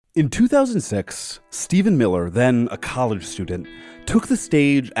In 2006, Stephen Miller, then a college student, took the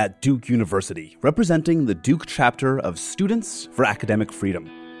stage at Duke University, representing the Duke chapter of Students for Academic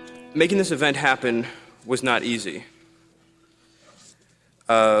Freedom. Making this event happen was not easy.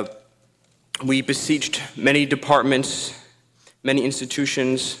 We beseeched many departments, many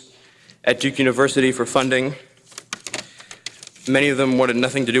institutions at Duke University for funding. Many of them wanted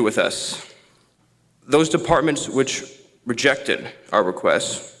nothing to do with us. Those departments which rejected our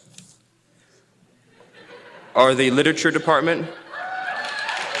requests are the Literature Department,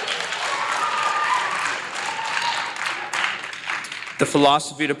 the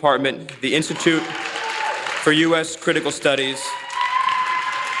Philosophy Department, the Institute for U.S. Critical Studies.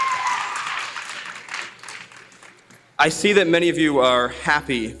 I see that many of you are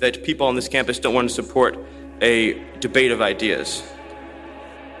happy that people on this campus don't want to support a debate of ideas.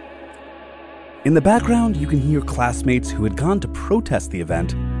 In the background, you can hear classmates who had gone to protest the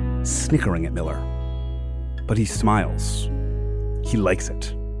event snickering at Miller. But he smiles. He likes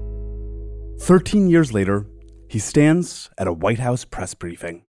it. 13 years later, he stands at a White House press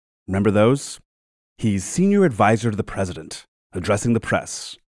briefing. Remember those? He's senior advisor to the president, addressing the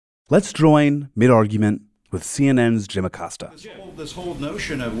press. Let's join mid-argument with CNN's Jim Acosta. This whole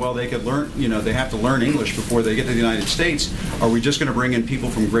notion of, well, they could learn, they have to learn English before they get to the United States. Are we just going to bring in people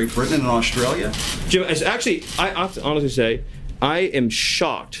from Great Britain and Australia? Jim, I have to honestly say, I am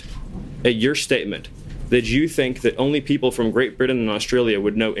shocked at your statement that you think that only people from Great Britain and Australia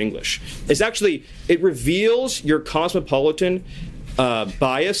would know English. It reveals your cosmopolitan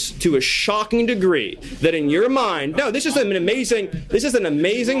bias to a shocking degree that in your mind, this is an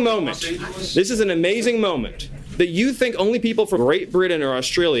amazing moment that you think only people from Great Britain or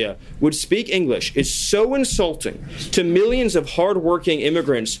Australia would speak English is so insulting to millions of hardworking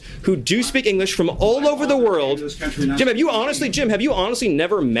immigrants who do speak English from all over the world. Jim, have you honestly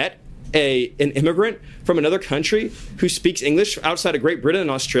never met an immigrant from another country who speaks English outside of Great Britain and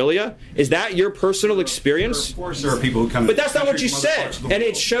Australia? Is that your personal experience? Of course there are people who come But that's not what you said. And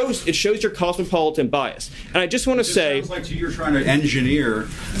it shows your cosmopolitan bias. And I just want to say... It sounds like you're trying to engineer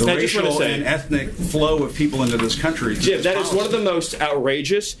the racial and ethnic flow of people into this country. Jim, that is one of the most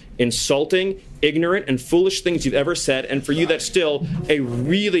outrageous, insulting, ignorant, and foolish things you've ever said. And for you, that's still a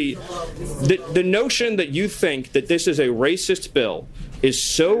really... The notion that you think that this is a racist bill is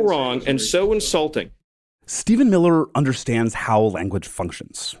so wrong and so insulting. Stephen Miller understands how language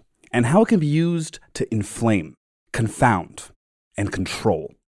functions and how it can be used to inflame, confound, and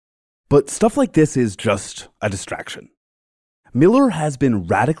control. But stuff like this is just a distraction. Miller has been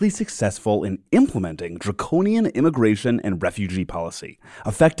radically successful in implementing draconian immigration and refugee policy,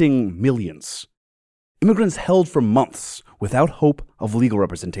 affecting millions. Immigrants held for months without hope of legal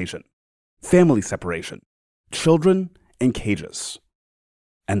representation, family separation, children in cages.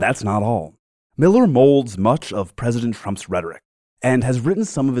 And that's not all. Miller molds much of President Trump's rhetoric and has written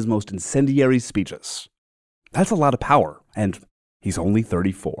some of his most incendiary speeches. That's a lot of power, and he's only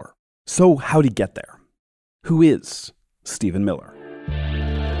 34. So how'd he get there? Who is Stephen Miller?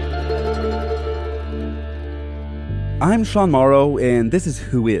 I'm Sean Morrow, and this is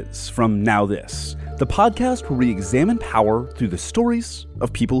Who Is from Now This, the podcast where we examine power through the stories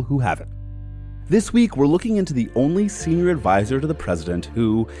of people who have it. This week, we're looking into the only senior advisor to the president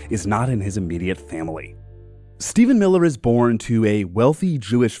who is not in his immediate family. Stephen Miller is born to a wealthy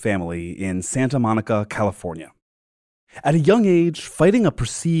Jewish family in Santa Monica, California. At a young age, fighting a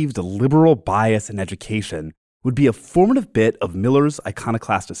perceived liberal bias in education would be a formative bit of Miller's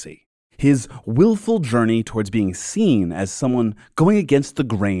iconoclasty, his willful journey towards being seen as someone going against the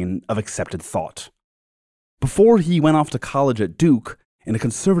grain of accepted thought. Before he went off to college at Duke, in a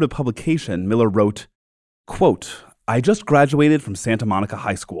conservative publication, Miller wrote, quote, "I just graduated from Santa Monica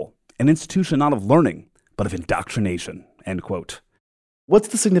High School, an institution not of learning, but of indoctrination," end quote. What's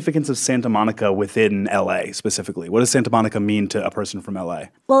the significance of Santa Monica within LA specifically? What does Santa Monica mean to a person from LA?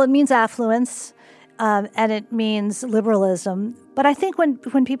 Well, it means affluence, and it means liberalism. But I think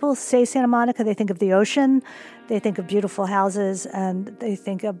when people say Santa Monica, they think of the ocean, they think of beautiful houses, and they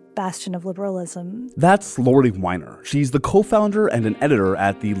think a bastion of liberalism. That's Lori Weiner. She's the co-founder and an editor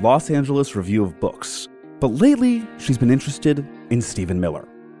at the Los Angeles Review of Books. But lately, she's been interested in Stephen Miller.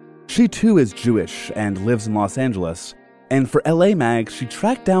 She too is Jewish and lives in Los Angeles. And for LA Mag, she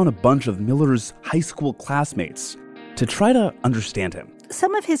tracked down a bunch of Miller's high school classmates to try to understand him.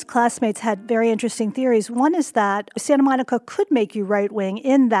 Some of his classmates had very interesting theories. One is that Santa Monica could make you right-wing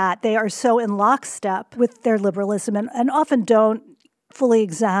in that they are so in lockstep with their liberalism and often don't fully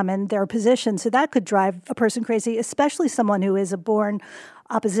examine their position. So that could drive a person crazy, especially someone who is a born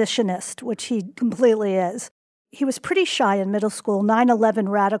oppositionist, which he completely is. He was pretty shy in middle school. 9/11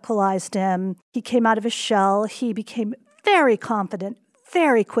 radicalized him. He came out of his shell. He became very confident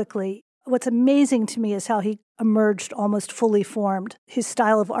very quickly. What's amazing to me is how he emerged almost fully formed. His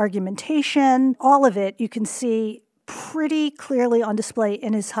style of argumentation, all of it, you can see pretty clearly on display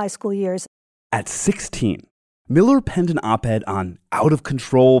in his high school years. At 16, Miller penned an op-ed on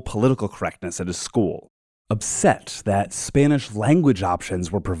out-of-control political correctness at his school, upset that Spanish language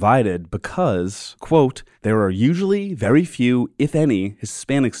options were provided because, quote, there are usually very few, if any,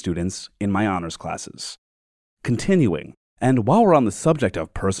 Hispanic students in my honors classes. Continuing, and while we're on the subject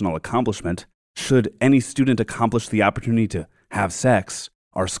of personal accomplishment, should any student accomplish the opportunity to have sex,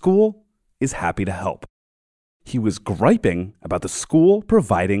 our school is happy to help. He was griping about the school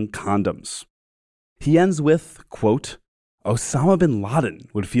providing condoms. He ends with, quote, Osama bin Laden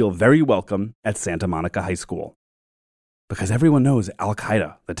would feel very welcome at Santa Monica High School. Because everyone knows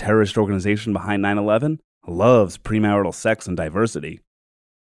Al-Qaeda, the terrorist organization behind 9/11, loves premarital sex and diversity.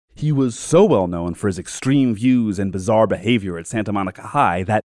 He was so well known for his extreme views and bizarre behavior at Santa Monica High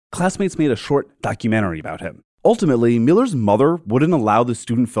that classmates made a short documentary about him. Ultimately, Miller's mother wouldn't allow the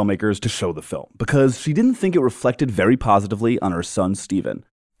student filmmakers to show the film because she didn't think it reflected very positively on her son, Stephen.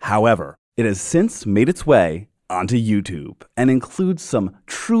 However, it has since made its way onto YouTube and includes some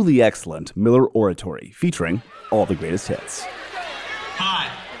truly excellent Miller oratory featuring all the greatest hits. Hi,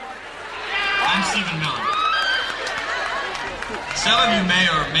 I'm Stephen Miller. Some of you may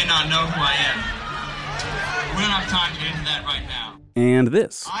or may not know who I am. We don't have time to get into that right now. And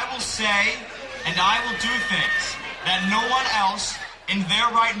this. I will say and I will do things that no one else in their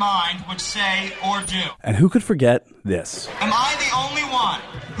right mind would say or do. And who could forget this? Am I the only one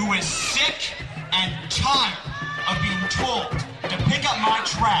who is sick and tired of being told to pick up my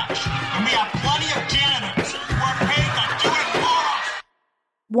trash when we have plenty of janitors who are paid to do it for us?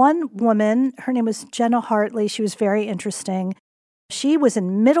 One woman, her name was Jenna Hartley. She was very interesting. She was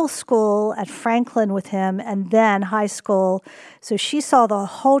in middle school at Franklin with him and then high school. So she saw the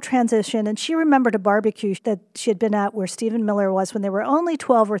whole transition, and she remembered a barbecue that she had been at where Stephen Miller was when they were only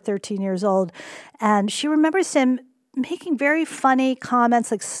 12 or 13 years old. And she remembers him making very funny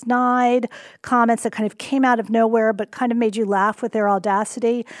comments, like snide comments that kind of came out of nowhere but kind of made you laugh with their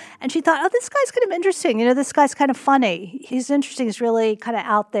audacity. And she thought, oh, this guy's kind of interesting. You know, this guy's kind of funny. He's interesting. He's really kind of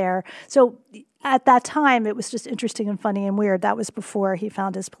out there. So at that time, it was just interesting and funny and weird. That was before he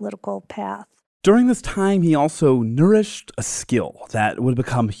found his political path. During this time, he also nourished a skill that would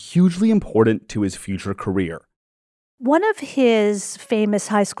become hugely important to his future career. One of his famous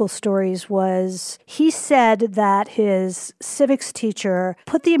high school stories was he said that his civics teacher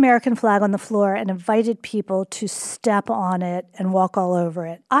put the American flag on the floor and invited people to step on it and walk all over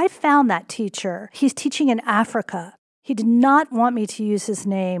it. I found that teacher. He's teaching in Africa. He did not want me to use his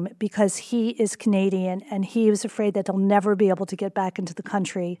name because he is Canadian, and he was afraid that he'll never be able to get back into the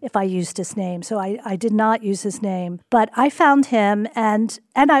country if I used his name. So I did not use his name. But I found him, and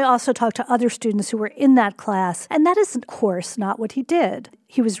I also talked to other students who were in that class, and that is, of course, not what he did.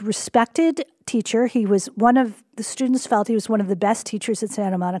 He was a respected teacher. He was the students felt he was one of the best teachers at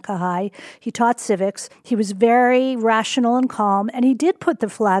Santa Monica High. He taught civics. He was very rational and calm, and he did put the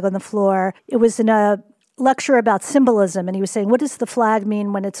flag on the floor. It was in a lecture about symbolism, and he was saying, what does the flag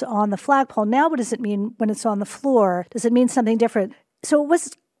mean when it's on the flagpole? Now what does it mean when it's on the floor? Does it mean something different? So it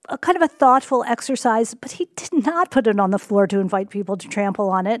was a kind of a thoughtful exercise, but he did not put it on the floor to invite people to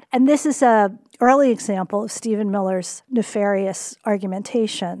trample on it. And this is an early example of Stephen Miller's nefarious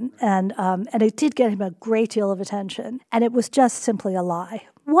argumentation, and it did get him a great deal of attention, and it was just simply a lie.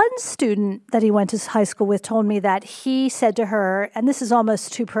 One student that he went to high school with told me that he said to her, and this is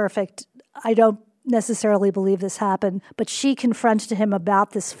almost too perfect, I don't necessarily believe this happened, but she confronted him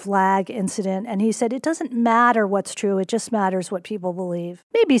about this flag incident, and he said, it doesn't matter what's true, it just matters what people believe.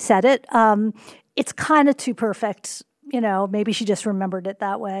 Maybe he said it. It's kind of too perfect. You know, maybe she just remembered it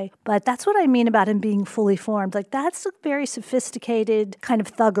that way. But that's what I mean about him being fully formed. Like, that's a very sophisticated kind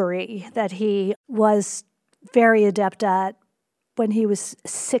of thuggery that he was very adept at when he was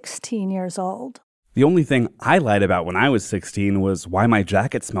 16 years old. The only thing I lied about when I was 16 was why my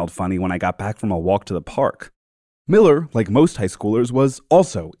jacket smelled funny when I got back from a walk to the park. Miller, like most high schoolers, was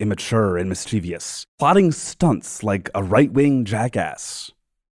also immature and mischievous, plotting stunts like a right-wing jackass.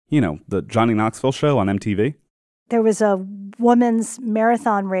 You know, the Johnny Knoxville show on MTV. There was a women's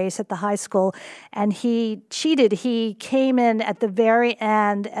marathon race at the high school, and he cheated. He came in at the very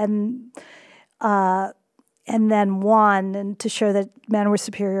end and then won, and to show that men were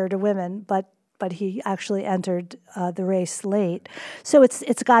superior to women. But but he actually entered the race late. So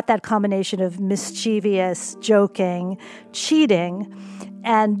it's got that combination of mischievous, joking, cheating,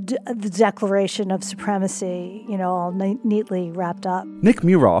 and the declaration of supremacy, all neatly wrapped up. Nick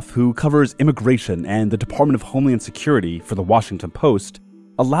Miroff, who covers immigration and the Department of Homeland Security for the Washington Post,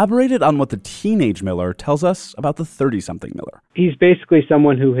 elaborated on what the teenage Miller tells us about the 30-something Miller. He's basically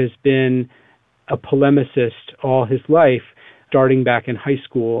someone who has been a polemicist all his life, starting back in high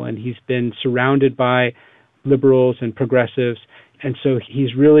school, and he's been surrounded by liberals and progressives, and so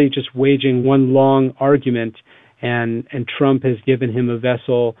he's really just waging one long argument, and Trump has given him a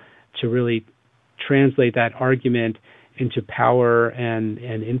vessel to really translate that argument into power and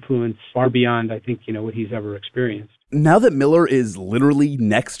influence far beyond, I think, what he's ever experienced. Now that Miller is literally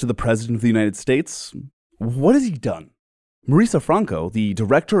next to the President of the United States, what has he done? Marisa Franco, the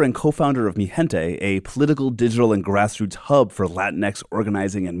director and co-founder of Mi Gente, a political, digital, and grassroots hub for Latinx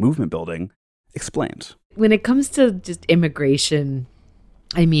organizing and movement building, explained. When it comes to just immigration,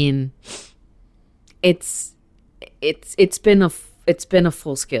 I mean, it's been a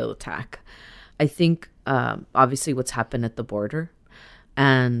full-scale attack. I think obviously what's happened at the border,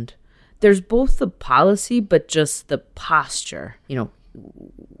 and there's both the policy but just the posture.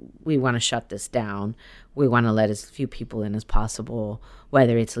 We want to shut this down. We want to let as few people in as possible,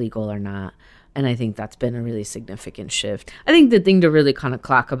 whether it's legal or not. And I think that's been a really significant shift. I think the thing to really kind of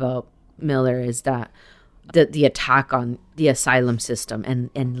clock about Miller is that the attack on the asylum system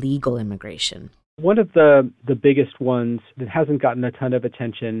and legal immigration. One of the biggest ones that hasn't gotten a ton of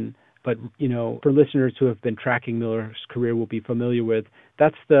attention, but, for listeners who have been tracking Miller's career will be familiar with,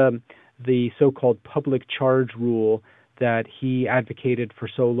 that's the so-called public charge rule that he advocated for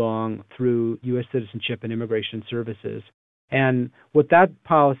so long through U.S. Citizenship and Immigration Services. And what that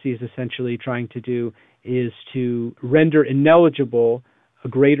policy is essentially trying to do is to render ineligible a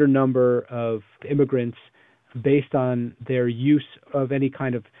greater number of immigrants based on their use of any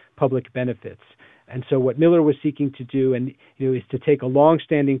kind of public benefits. And so what Miller was seeking to do is to take a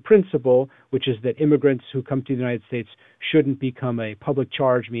longstanding principle, which is that immigrants who come to the United States shouldn't become a public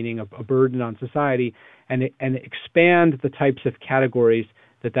charge, meaning a burden on society, and expand the types of categories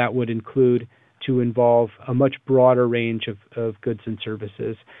that would include to involve a much broader range of goods and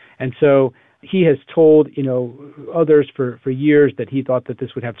services. And so he has told, others for years that he thought that this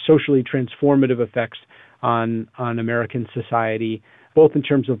would have socially transformative effects on American society, both in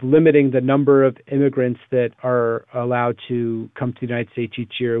terms of limiting the number of immigrants that are allowed to come to the United States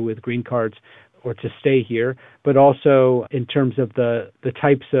each year with green cards or to stay here, but also in terms of the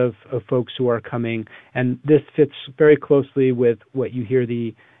types of folks who are coming. And this fits very closely with what you hear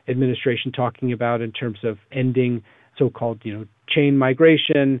the administration talking about in terms of ending so-called, chain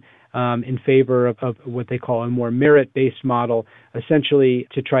migration in favor of what they call a more merit-based model, essentially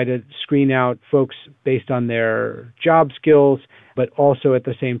to try to screen out folks based on their job skills, but also at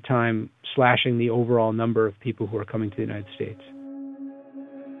the same time slashing the overall number of people who are coming to the United States.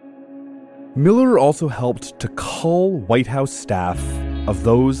 Miller also helped to cull White House staff of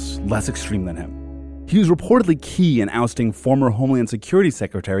those less extreme than him. He was reportedly key in ousting former Homeland Security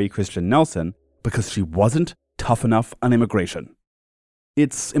Secretary Kirstjen Nielsen because she wasn't tough enough on immigration.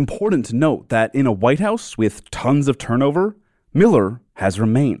 It's important to note that in a White House with tons of turnover, Miller has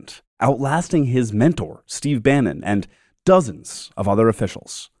remained, outlasting his mentor, Steve Bannon, and dozens of other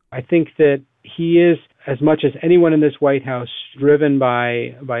officials. I think that he is, as much as anyone in this White House, driven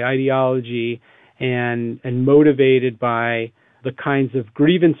by ideology and motivated by the kinds of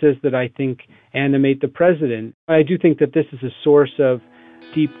grievances that I think animate the president. I do think that this is a source of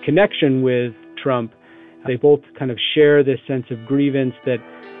deep connection with Trump. They both kind of share this sense of grievance that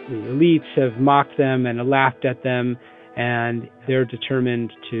the elites have mocked them and laughed at them, and they're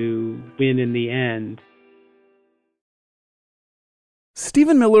determined to win in the end.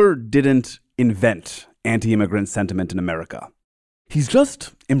 Stephen Miller didn't invent anti-immigrant sentiment in America. He's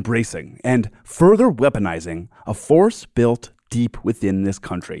just embracing and further weaponizing a force built deep within this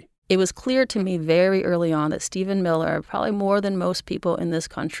country. It was clear to me very early on that Stephen Miller, probably more than most people in this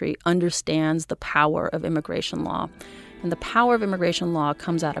country, understands the power of immigration law. And the power of immigration law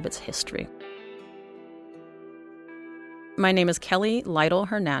comes out of its history. My name is Kelly Lytle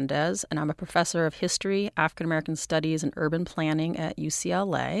Hernandez, and I'm a professor of history, African American studies, and urban planning at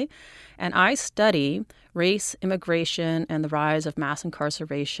UCLA. And I study race, immigration, and the rise of mass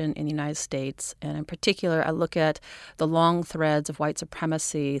incarceration in the United States. And in particular, I look at the long threads of white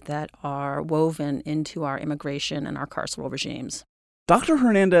supremacy that are woven into our immigration and our carceral regimes. Dr.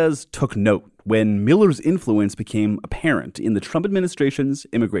 Hernandez took note when Miller's influence became apparent in the Trump administration's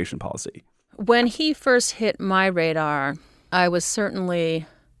immigration policy. When he first hit my radar, I was certainly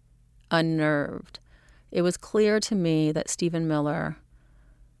unnerved. It was clear to me that Stephen Miller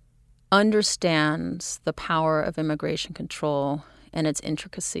understands the power of immigration control and its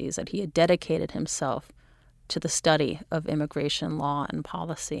intricacies, that he had dedicated himself to the study of immigration law and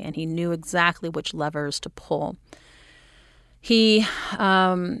policy, and he knew exactly which levers to pull. He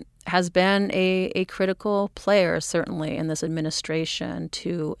has been a critical player, certainly, in this administration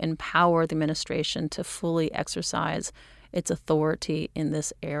to empower the administration to fully exercise its authority in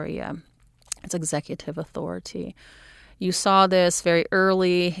this area, its executive authority. You saw this very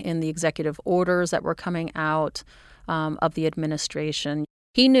early in the executive orders that were coming out of the administration.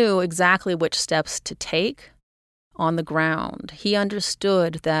 He knew exactly which steps to take on the ground. He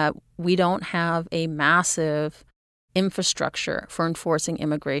understood that we don't have a massive infrastructure for enforcing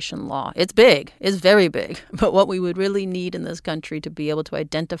immigration law. It's big. It's very big. But what we would really need in this country to be able to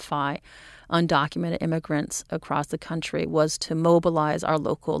identify undocumented immigrants across the country was to mobilize our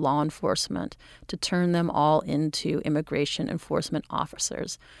local law enforcement, to turn them all into immigration enforcement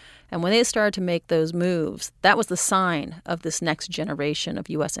officers. And when they started to make those moves, that was the sign of this next generation of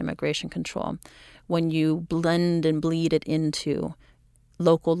U.S. immigration control, when you blend and bleed it into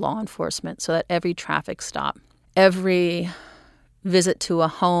local law enforcement so that every traffic stop, every visit to a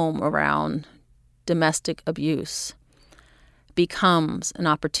home around domestic abuse becomes an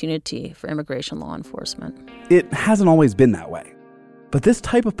opportunity for immigration law enforcement. It hasn't always been that way. But this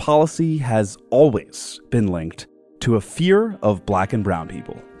type of policy has always been linked to a fear of Black and brown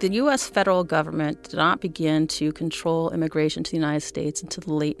people. The U.S. federal government did not begin to control immigration to the United States until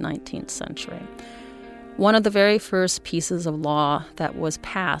the late 19th century. One of the very first pieces of law that was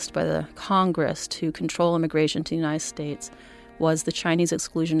passed by the Congress to control immigration to the United States was the Chinese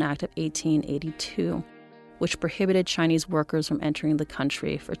Exclusion Act of 1882, which prohibited Chinese workers from entering the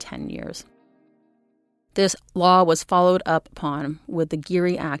country for 10 years. This law was followed up upon with the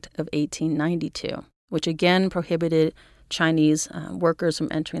Geary Act of 1892, which again prohibited Chinese workers from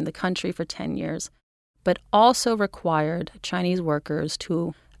entering the country for 10 years, but also required Chinese workers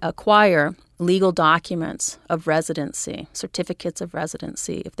to acquire legal documents of residency, certificates of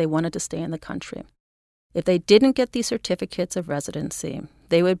residency, if they wanted to stay in the country. If they didn't get these certificates of residency,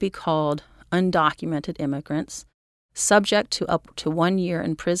 they would be called undocumented immigrants, subject to up to 1 year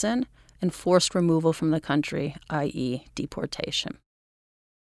in prison and forced removal from the country, i.e. deportation.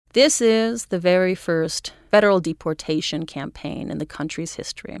 This is the very first federal deportation campaign in the country's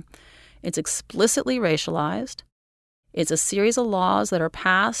history. It's explicitly racialized. It's a series of laws that are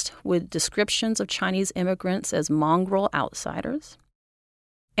passed with descriptions of Chinese immigrants as mongrel outsiders.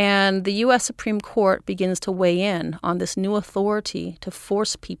 And the U.S. Supreme Court begins to weigh in on this new authority to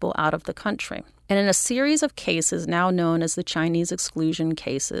force people out of the country. And in a series of cases now known as the Chinese exclusion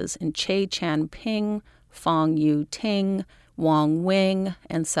cases in Che Chan-ping, Fong Yu-ting, Wong Wing,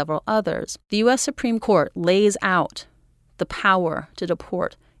 and several others, the U.S. Supreme Court lays out the power to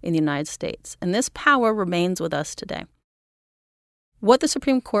deport in the United States. And this power remains with us today. What the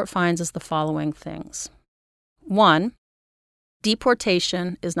Supreme Court finds is the following things. 1,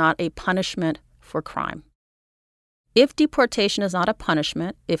 deportation is not a punishment for crime. If deportation is not a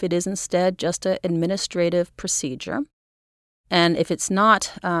punishment, if it is instead just an administrative procedure, and if it's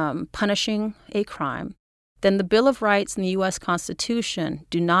not punishing a crime, then the Bill of Rights and the U.S. Constitution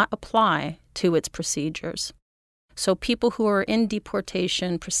do not apply to its procedures. So people who are in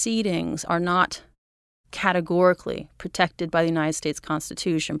deportation proceedings are not categorically protected by the United States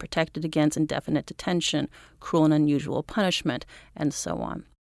Constitution, protected against indefinite detention, cruel and unusual punishment, and so on.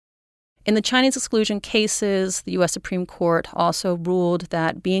 In the Chinese exclusion cases, the U.S. Supreme Court also ruled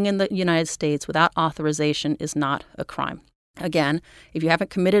that being in the United States without authorization is not a crime. Again, if you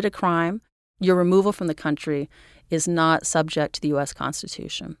haven't committed a crime, your removal from the country is not subject to the U.S.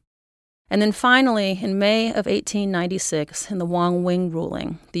 Constitution. And then finally, in May of 1896, in the Wong Wing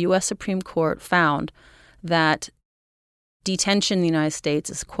ruling, the U.S. Supreme Court found that detention in the United States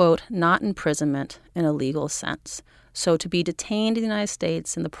is, quote, not imprisonment in a legal sense. So to be detained in the United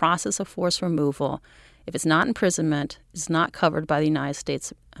States in the process of forced removal, if it's not imprisonment, is not covered by the United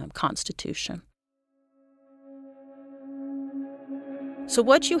States Constitution. So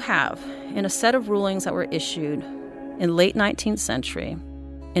what you have in a set of rulings that were issued in the late 19th century,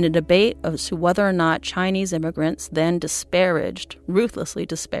 in a debate as to whether or not Chinese immigrants, then ruthlessly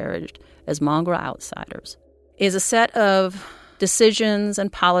disparaged as mongrel outsiders, is a set of decisions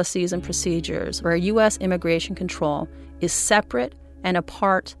and policies and procedures where U.S. immigration control is separate and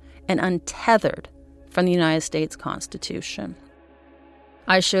apart and untethered from the United States Constitution.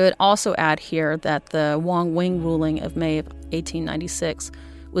 I should also add here that the Wong Wing ruling of May of 1896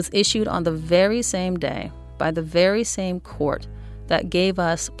 was issued on the very same day by the very same court that gave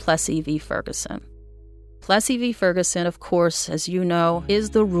us Plessy v. Ferguson. Plessy v. Ferguson, of course, as you know, is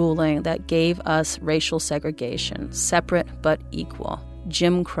the ruling that gave us racial segregation, separate but equal,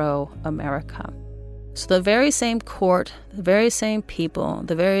 Jim Crow America. So the very same court, the very same people,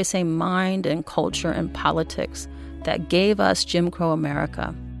 the very same mind and culture and politics that gave us Jim Crow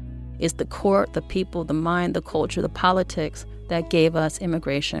America is the court, the people, the mind, the culture, the politics that gave us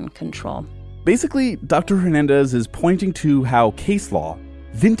immigration control. Basically, Dr. Hernandez is pointing to how case law,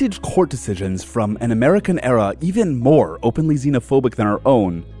 vintage court decisions from an American era even more openly xenophobic than our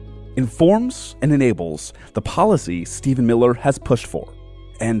own, informs and enables the policy Stephen Miller has pushed for,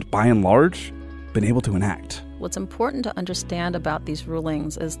 and by and large, been able to enact. What's important to understand about these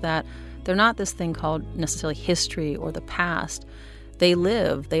rulings is that they're not this thing called necessarily history or the past. They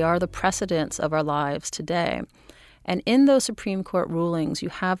live, they are the precedents of our lives today. And in those Supreme Court rulings, you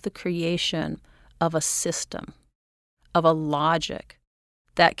have the creation of a system, of a logic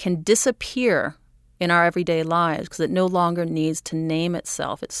that can disappear in our everyday lives because it no longer needs to name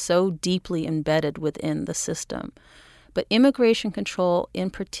itself. It's so deeply embedded within the system. But immigration control in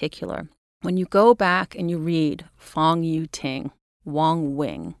particular, when you go back and you read Fong Yu-ting, Wong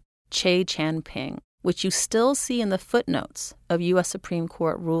Wing, Che Chan-ping, which you still see in the footnotes of U.S. Supreme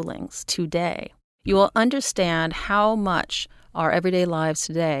Court rulings today, you will understand how much our everyday lives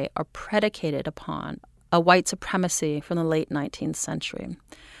today are predicated upon a white supremacy from the late 19th century.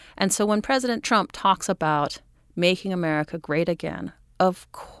 And so when President Trump talks about making America great again,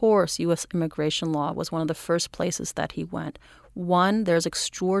 of course, U.S. immigration law was one of the first places that he went. One, there's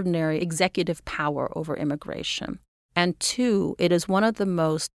extraordinary executive power over immigration. And two, it is one of the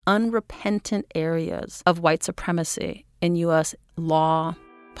most unrepentant areas of white supremacy in U.S. law,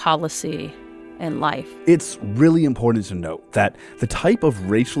 policy, and life. It's really important to note that the type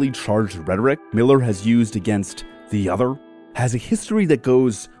of racially charged rhetoric Miller has used against the other has a history that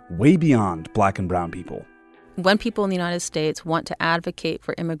goes way beyond Black and brown people. When people in the United States want to advocate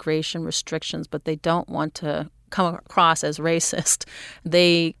for immigration restrictions, but they don't want to come across as racist,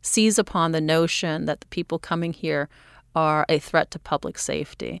 they seize upon the notion that the people coming here are a threat to public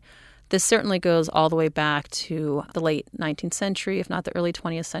safety. This certainly goes all the way back to the late 19th century, if not the early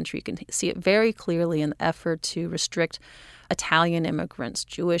 20th century. You can see it very clearly in the effort to restrict Italian immigrants,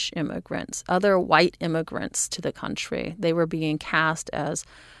 Jewish immigrants, other white immigrants to the country. They were being cast as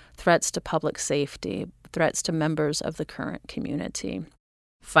threats to public safety, threats to members of the current community.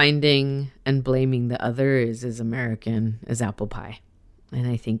 Finding and blaming the other is as American as apple pie. And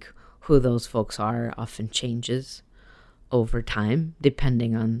I think who those folks are often changes over time,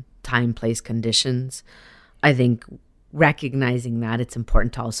 depending on time, place, conditions. I think recognizing that, it's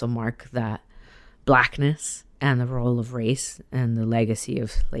important to also mark that Blackness and the role of race and the legacy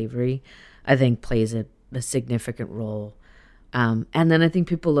of slavery, I think plays a significant role. And then I think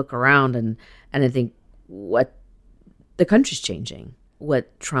people look around and I think what the country's changing.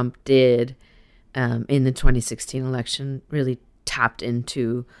 What Trump did in the 2016 election really tapped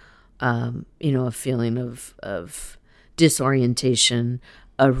into, a feeling of disorientation,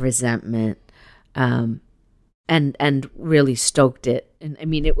 of resentment, and really stoked it. And I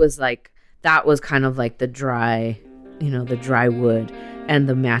mean, it was like, that was kind of like the dry wood. And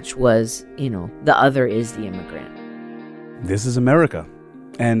the match was, the other is the immigrant. This is America.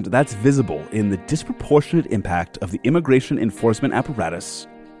 And that's visible in the disproportionate impact of the immigration enforcement apparatus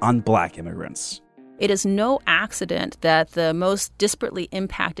on Black immigrants. It is no accident that the most disparately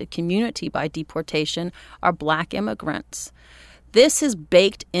impacted community by deportation are Black immigrants. This is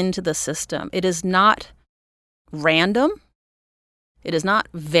baked into the system. It is not random. It is not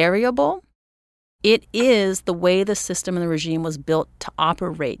variable. It is the way the system and the regime was built to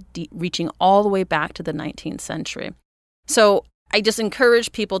operate, reaching all the way back to the 19th century. So I just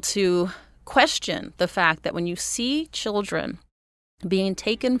encourage people to question the fact that when you see children being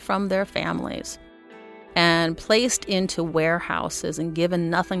taken from their families and placed into warehouses and given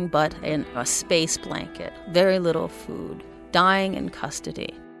nothing but a space blanket, very little food, dying in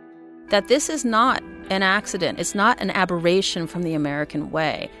custody, that this is not an accident. It's not an aberration from the American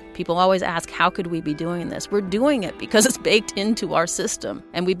way. People always ask, how could we be doing this? We're doing it because it's baked into our system,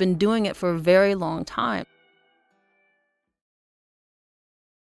 and we've been doing it for a very long time.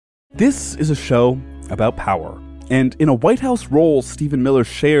 This is a show about power. And in a White House role Stephen Miller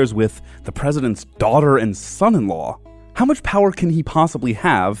shares with the president's daughter and son-in-law, how much power can he possibly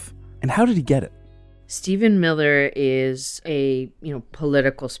have, and how did he get it? Stephen Miller is a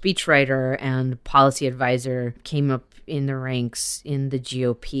political speechwriter and policy advisor, came up in the ranks in the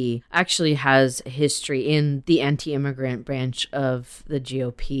GOP, actually has a history in the anti-immigrant branch of the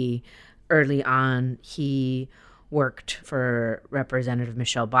GOP. Early on, he worked for Representative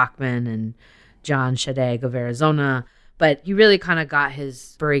Michelle Bachmann and John Shadegg of Arizona. But he really kind of got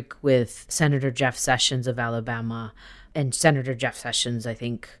his break with Senator Jeff Sessions of Alabama. And Senator Jeff Sessions, I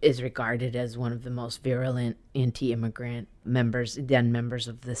think, is regarded as one of the most virulent anti-immigrant members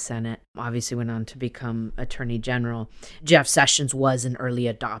of the Senate. Obviously went on to become Attorney General. Jeff Sessions was an early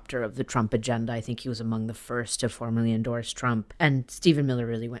adopter of the Trump agenda. I think he was among the first to formally endorse Trump. And Stephen Miller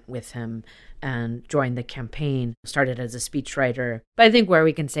really went with him and joined the campaign, started as a speechwriter. But I think where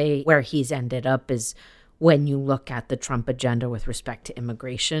we can say where he's ended up is when you look at the Trump agenda with respect to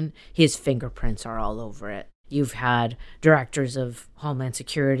immigration, his fingerprints are all over it. You've had directors of Homeland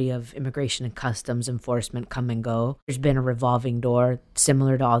Security, of Immigration and Customs Enforcement come and go. There's been a revolving door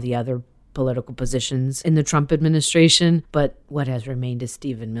similar to all the other political positions in the Trump administration. But what has remained is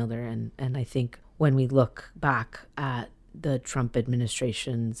Stephen Miller. And I think when we look back at the Trump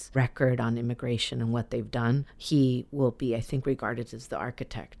administration's record on immigration and what they've done, he will be, I think, regarded as the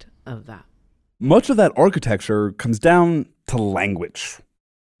architect of that. Much of that architecture comes down to language.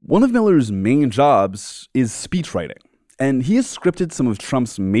 One of Miller's main jobs is speechwriting, and he has scripted some of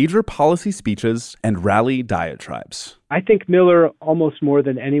Trump's major policy speeches and rally diatribes. I think Miller, almost more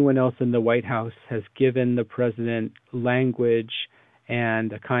than anyone else in the White House, has given the president language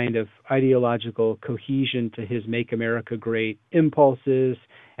and a kind of ideological cohesion to his Make America Great impulses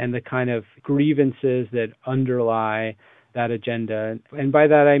and the kind of grievances that underlie that agenda. And by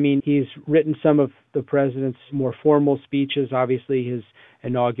that, I mean he's written some of the president's more formal speeches, obviously his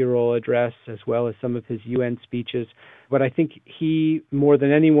inaugural address, as well as some of his UN speeches. But I think he, more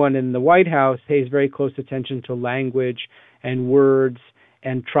than anyone in the White House, pays very close attention to language and words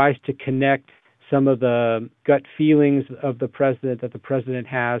and tries to connect some of the gut feelings of the president that the president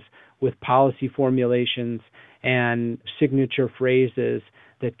has with policy formulations and signature phrases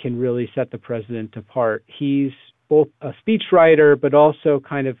that can really set the president apart. He's both a speechwriter, but also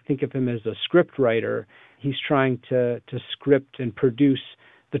kind of think of him as a script writer. He's trying to script and produce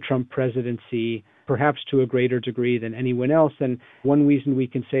the Trump presidency, perhaps to a greater degree than anyone else. And one reason we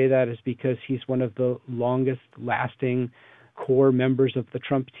can say that is because he's one of the longest lasting core members of the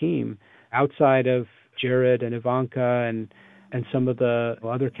Trump team. Outside of Jared and Ivanka and some of the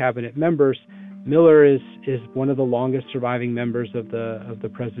other cabinet members, Miller is one of the longest surviving members of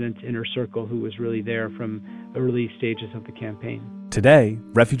the president's inner circle, who was really there from early stages of the campaign. Today,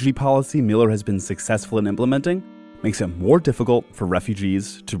 refugee policy Miller has been successful in implementing makes it more difficult for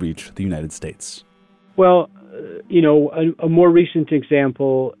refugees to reach the United States. Well, a more recent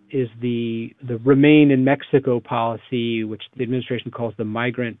example is the Remain in Mexico policy, which the administration calls the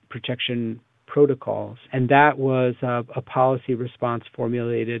Migrant Protection Protocols. And that was a policy response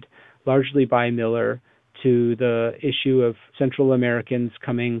formulated largely by Miller to the issue of Central Americans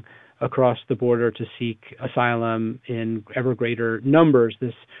coming across the border to seek asylum in ever greater numbers.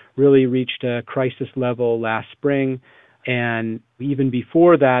 This really reached a crisis level last spring. And even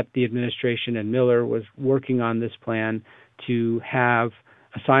before that, the administration and Miller was working on this plan to have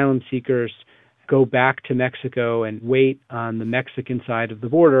asylum seekers go back to Mexico and wait on the Mexican side of the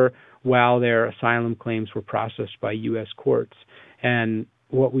border while their asylum claims were processed by U.S. courts. And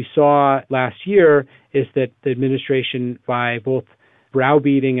what we saw last year is that the administration, by both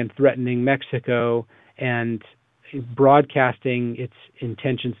browbeating and threatening Mexico and broadcasting its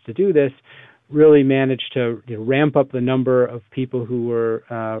intentions to do this, really managed to ramp up the number of people who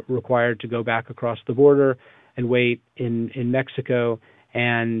were required to go back across the border and wait in Mexico,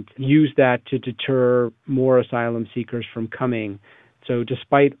 and use that to deter more asylum seekers from coming. So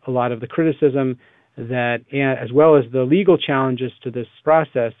despite a lot of the criticism that, as well as the legal challenges to this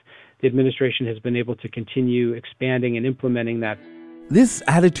process, the administration has been able to continue expanding and implementing that. This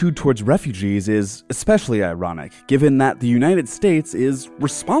attitude towards refugees is especially ironic, given that the United States is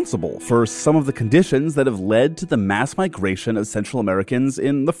responsible for some of the conditions that have led to the mass migration of Central Americans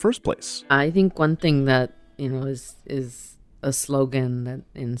in the first place. I think one thing that, is a slogan that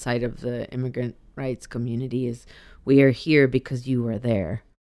inside of the immigrant rights community is, we are here because you were there.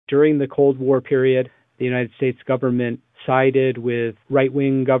 During the Cold War period, the United States government sided with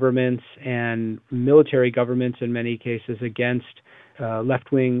right-wing governments and military governments in many cases against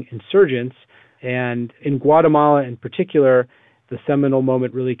left-wing insurgents. And in Guatemala in particular, the seminal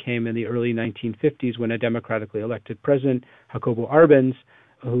moment really came in the early 1950s when a democratically elected president, Jacobo Arbenz,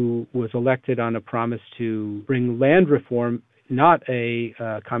 who was elected on a promise to bring land reform, not a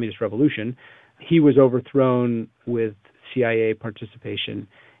communist revolution, he was overthrown with CIA participation.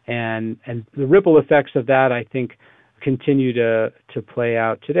 And the ripple effects of that, I think, continue to play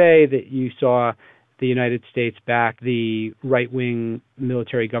out today, that you saw the United States backed the right-wing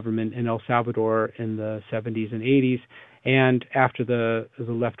military government in El Salvador in the 70s and 80s. And after the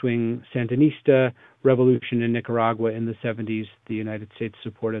left-wing Sandinista revolution in Nicaragua in the 70s, the United States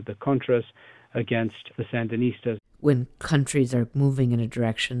supported the Contras against the Sandinistas. When countries are moving in a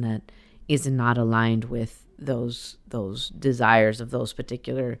direction that is not aligned with those desires of those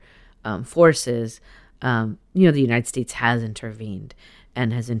particular forces, the United States has intervened,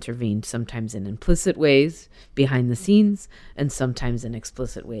 and has intervened sometimes in implicit ways behind the scenes and sometimes in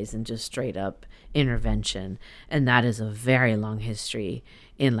explicit ways and just straight up intervention. And that is a very long history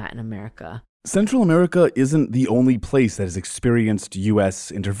in Latin America. Central America isn't the only place that has experienced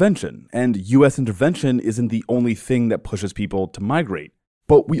U.S. intervention, and U.S. intervention isn't the only thing that pushes people to migrate.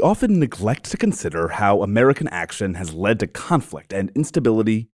 But we often neglect to consider how American action has led to conflict and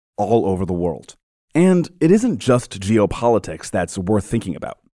instability all over the world. And it isn't just geopolitics that's worth thinking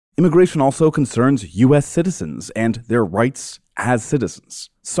about. Immigration also concerns U.S. citizens and their rights as citizens.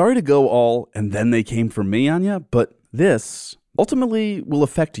 Sorry to go all, and then they came for me on ya, but this ultimately will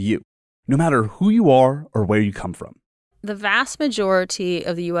affect you, no matter who you are or where you come from. The vast majority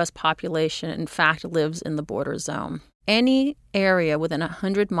of the U.S. population, in fact, lives in the border zone. Any area within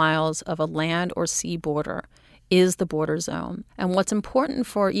 100 miles of a land or sea border is the border zone. And what's important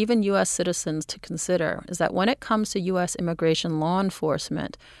for even U.S. citizens to consider is that when it comes to U.S. immigration law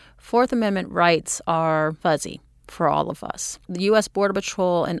enforcement, Fourth Amendment rights are fuzzy for all of us. The U.S. Border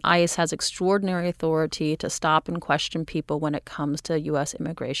Patrol and ICE has extraordinary authority to stop and question people when it comes to U.S.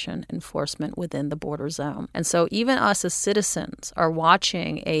 immigration enforcement within the border zone. And so even us as citizens are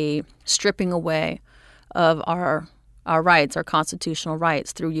watching a stripping away of our rights, our constitutional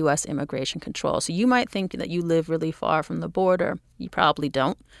rights, through U.S. immigration control. So you might think that you live really far from the border. You probably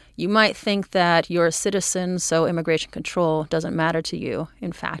don't. You might think that you're a citizen, so immigration control doesn't matter to you.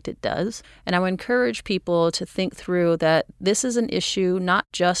 In fact, it does. And I would encourage people to think through that this is an issue not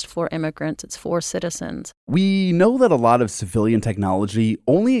just for immigrants, it's for citizens. We know that a lot of civilian technology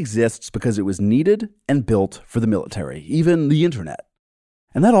only exists because it was needed and built for the military, even the internet.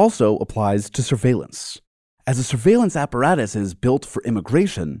 And that also applies to surveillance. As a surveillance apparatus is built for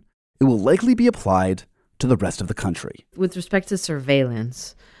immigration, it will likely be applied to the rest of the country. With respect to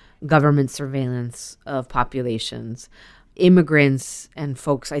surveillance, government surveillance of populations, immigrants and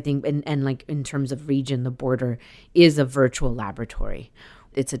folks, I think, and like in terms of region, the border is a virtual laboratory.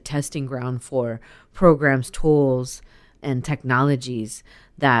 It's a testing ground for programs, tools, and technologies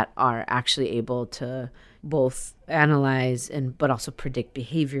that are actually able to both analyze but also predict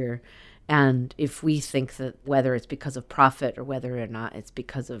behavior. And if we think that whether it's because of profit or whether or not it's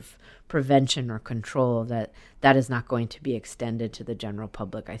because of prevention or control, that is not going to be extended to the general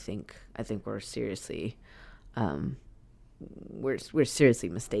public, I think we're seriously we're seriously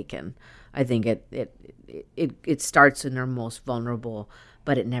mistaken. I think it starts when they're most vulnerable,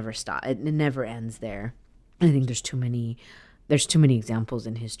 but it never stops. It never ends there. I think there's too many examples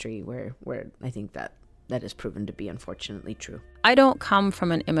in history where I think that is proven to be unfortunately true. I don't come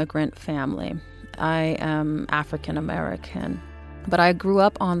from an immigrant family. I am African American, but I grew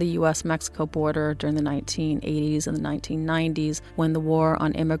up on the U.S.-Mexico border during the 1980s and the 1990s when the war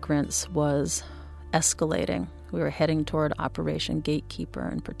on immigrants was escalating. We were heading toward Operation Gatekeeper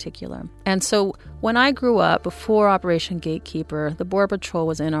in particular. And so when I grew up, before Operation Gatekeeper, the Border Patrol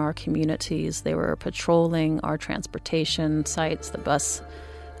was in our communities. They were patrolling our transportation sites, the bus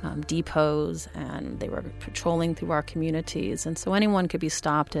depots, and they were patrolling through our communities. And so anyone could be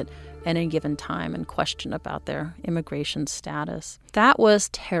stopped at any given time and questioned about their immigration status. That was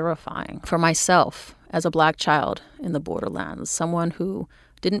terrifying for myself as a Black child in the borderlands, someone who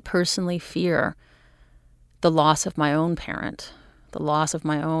didn't personally fear the loss of my own parent, the loss of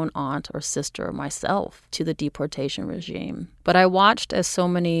my own aunt or sister or myself to the deportation regime. But I watched as so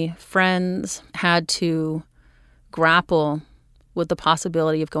many friends had to grapple with the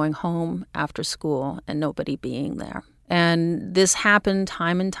possibility of going home after school and nobody being there. And this happened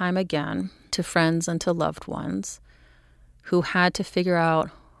time and time again to friends and to loved ones who had to figure out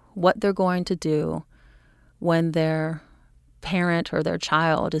what they're going to do when their parent or their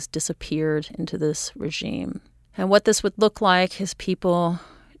child is disappeared into this regime. And what this would look like is people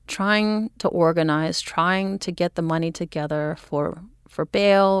trying to organize, trying to get the money together for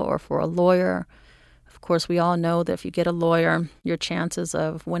bail or for a lawyer. Of course, we all know that if you get a lawyer, your chances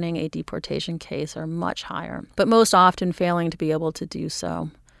of winning a deportation case are much higher, but most often failing to be able to do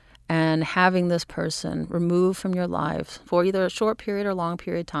so. And having this person removed from your life for either a short period or long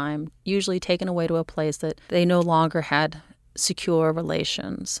period of time, usually taken away to a place that they no longer had secure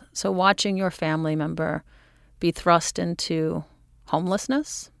relations. So watching your family member be thrust into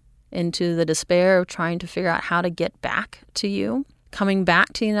homelessness, into the despair of trying to figure out how to get back to you, coming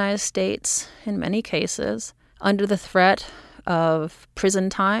back to the United States in many cases under the threat of prison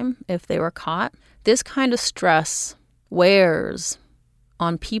time if they were caught. This kind of stress wears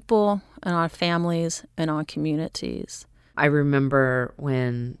on people and on families and on communities. I remember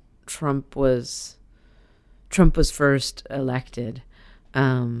when Trump was first elected,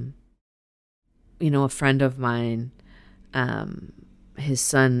 a friend of mine, his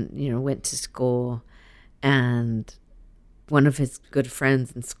son, went to school, and one of his good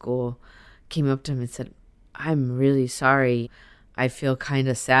friends in school came up to him and said, "I'm really sorry. I feel kind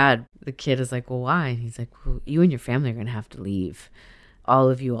of sad." The kid is like, "Well, why?" And he's like, "Well, you and your family are going to have to leave. All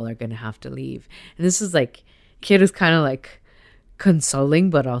of you all are going to have to leave." And this is like, kid is kind of like consoling,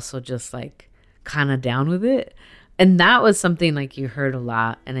 but also just like kind of down with it. And that was something like you heard a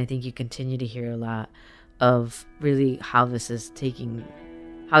lot, and I think you continue to hear a lot of really how this is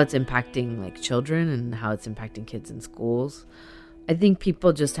how it's impacting like children and how it's impacting kids in schools. I think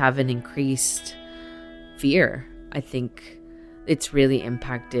people just have an increased fear. I think it's really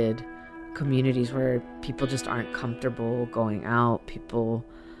impacted communities where people just aren't comfortable going out. People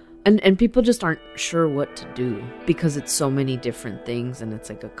just aren't sure what to do because it's so many different things, and it's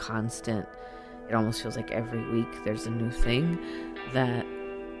like a constant. It almost feels like every week there's a new thing that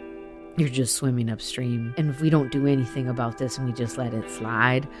you're just swimming upstream. And if we don't do anything about this and we just let it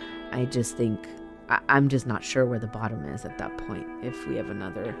slide, I just think I'm just not sure where the bottom is at that point. If we have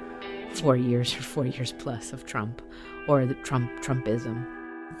another 4 years or 4 years plus of Trump or the Trumpism.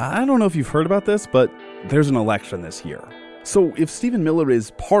 I don't know if you've heard about this, but there's an election this year. So if Stephen Miller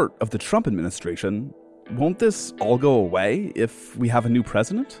is part of the Trump administration, won't this all go away if we have a new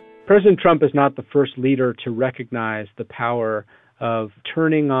president? President Trump is not the first leader to recognize the power of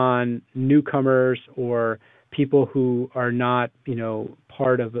turning on newcomers or people who are not,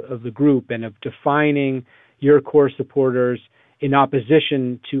 part of the group, and of defining your core supporters in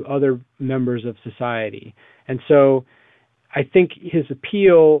opposition to other members of society. And so I think his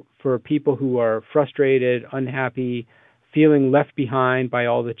appeal for people who are frustrated, unhappy, feeling left behind by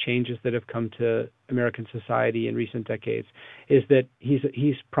all the changes that have come to American society in recent decades is that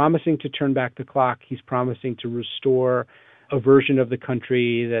he's promising to turn back the clock. He's promising to restore a version of the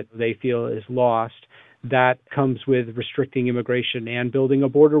country that they feel is lost. That comes with restricting immigration and building a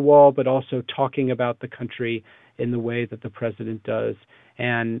border wall, but also talking about the country in the way that the president does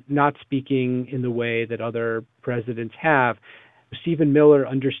and not speaking in the way that other presidents have. Stephen Miller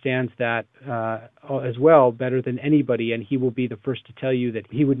understands that as well, better than anybody, and he will be the first to tell you that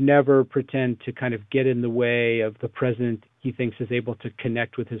he would never pretend to kind of get in the way of the president he thinks is able to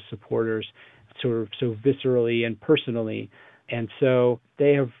connect with his supporters sort of so viscerally and personally. And so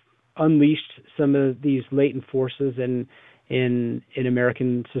they have unleashed some of these latent forces in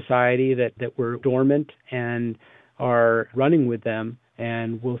American society that were dormant and are running with them,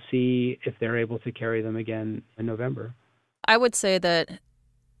 and we'll see if they're able to carry them again in November. I would say that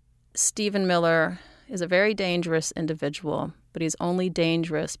Stephen Miller is a very dangerous individual, but he's only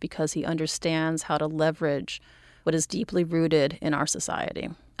dangerous because he understands how to leverage what is deeply rooted in our society.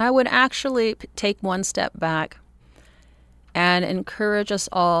 I would actually take one step back and encourage us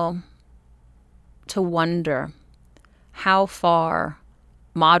all to wonder how far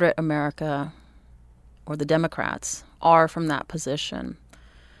moderate America or the Democrats are from that position.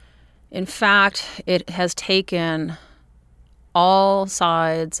 In fact, it has taken all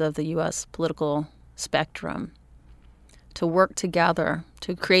sides of the U.S. political spectrum to work together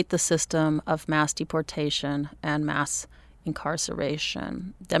to create the system of mass deportation and mass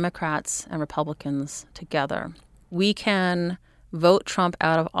incarceration, Democrats and Republicans together. We can vote Trump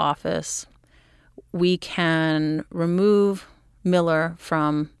out of office. We can remove Miller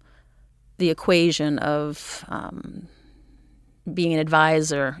from the equation of being an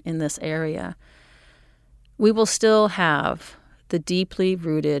advisor in this area. We will still have the deeply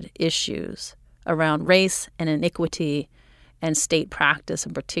rooted issues around race and inequity and state practice,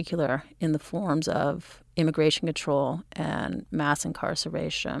 in particular in the forms of immigration control and mass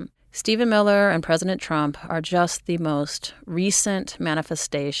incarceration. Stephen Miller and President Trump are just the most recent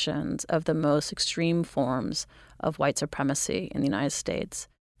manifestations of the most extreme forms of white supremacy in the United States.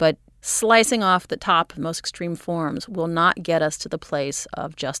 But slicing off the top of the most extreme forms will not get us to the place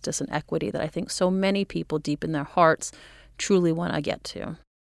of justice and equity that I think so many people deep in their hearts truly want to get to.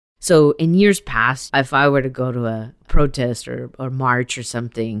 So in years past, if I were to go to a protest or march or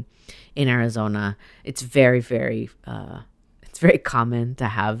something in Arizona, it's very, very common to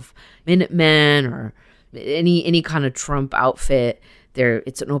have Minutemen or any kind of Trump outfit.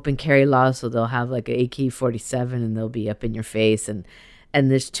 It's an open carry law, so they'll have like an AK-47 and they'll be up in your face. And And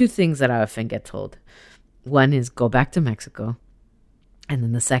there's two things that I often get told. One is go back to Mexico. And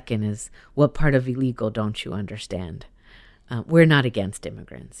then the second is, what part of illegal don't you understand? We're not against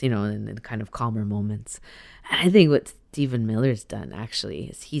immigrants, in kind of calmer moments. And I think what Stephen Miller's done, actually,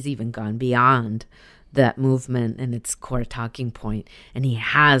 is he's even gone beyond that movement and its core talking point. And he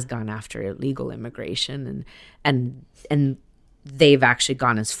has gone after illegal immigration. And they've actually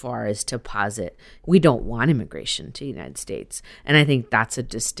gone as far as to posit, we don't want immigration to the United States. And I think that's a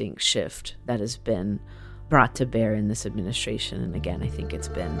distinct shift that has been brought to bear in this administration. And again, I think it's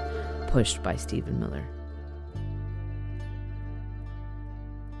been pushed by Stephen Miller.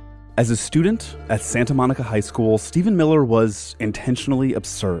 As a student at Santa Monica High School, Stephen Miller was intentionally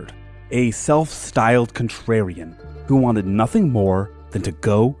absurd, a self-styled contrarian who wanted nothing more than to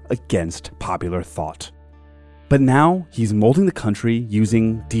go against popular thought. But now he's molding the country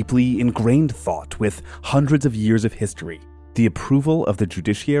using deeply ingrained thought with hundreds of years of history, the approval of the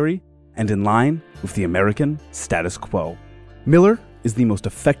judiciary, and in line with the American status quo. Miller is the most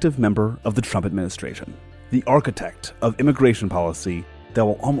effective member of the Trump administration, the architect of immigration policy that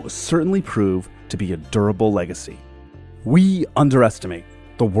will almost certainly prove to be a durable legacy. We underestimate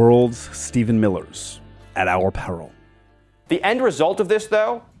the world's Stephen Millers at our peril. The end result of this,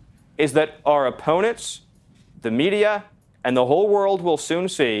 though, is that our opponents, the media, and the whole world will soon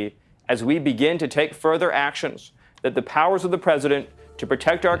see, as we begin to take further actions, that the powers of the president to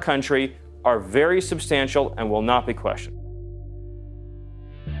protect our country are very substantial and will not be questioned.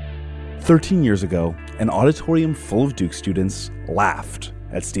 13 years ago, an auditorium full of Duke students laughed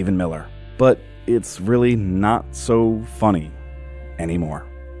at Stephen Miller. But it's really not so funny anymore.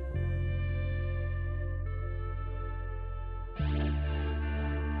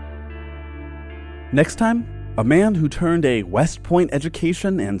 Next time, a man who turned a West Point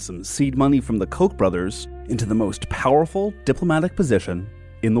education and some seed money from the Koch brothers into the most powerful diplomatic position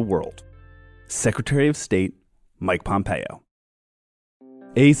in the world. Secretary of State Mike Pompeo.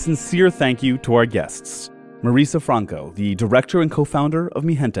 A sincere thank you to our guests. Marisa Franco, the director and co-founder of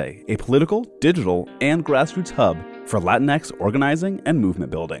Mi Gente, a political, digital, and grassroots hub for Latinx organizing and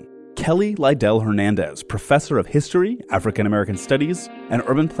movement building. Kelly Lydell Hernandez, professor of history, African American studies, and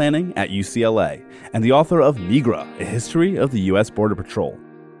urban planning at UCLA, and the author of Migra, a history of the U.S. Border Patrol.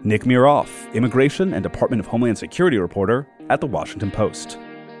 Nick Miroff, immigration and Department of Homeland Security reporter at The Washington Post.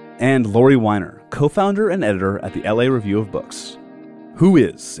 And Lori Weiner, co-founder and editor at the LA Review of Books. Who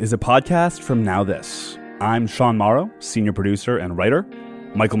Is a podcast from Now This. I'm Sean Morrow, senior producer and writer.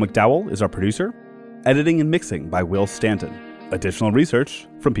 Michael McDowell is our producer. Editing and mixing by Will Stanton. Additional research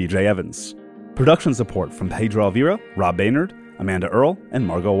from PJ Evans. Production support from Pedro Alvira, Rob Baynard, Amanda Earle, and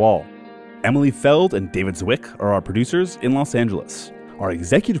Margot Wall. Emily Feld and David Zwick are our producers in Los Angeles. Our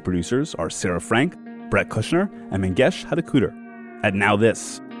executive producers are Sarah Frank, Brett Kushner, and Mangesh Hadakuder. At Now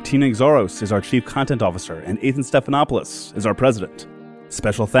This, Tina Exaros is our chief content officer, and Ethan Stephanopoulos is our president.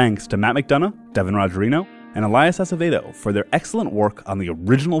 Special thanks to Matt McDonough, Devin Rogerino, and Elias Acevedo for their excellent work on the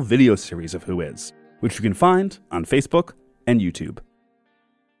original video series of Who Is, which you can find on Facebook and YouTube.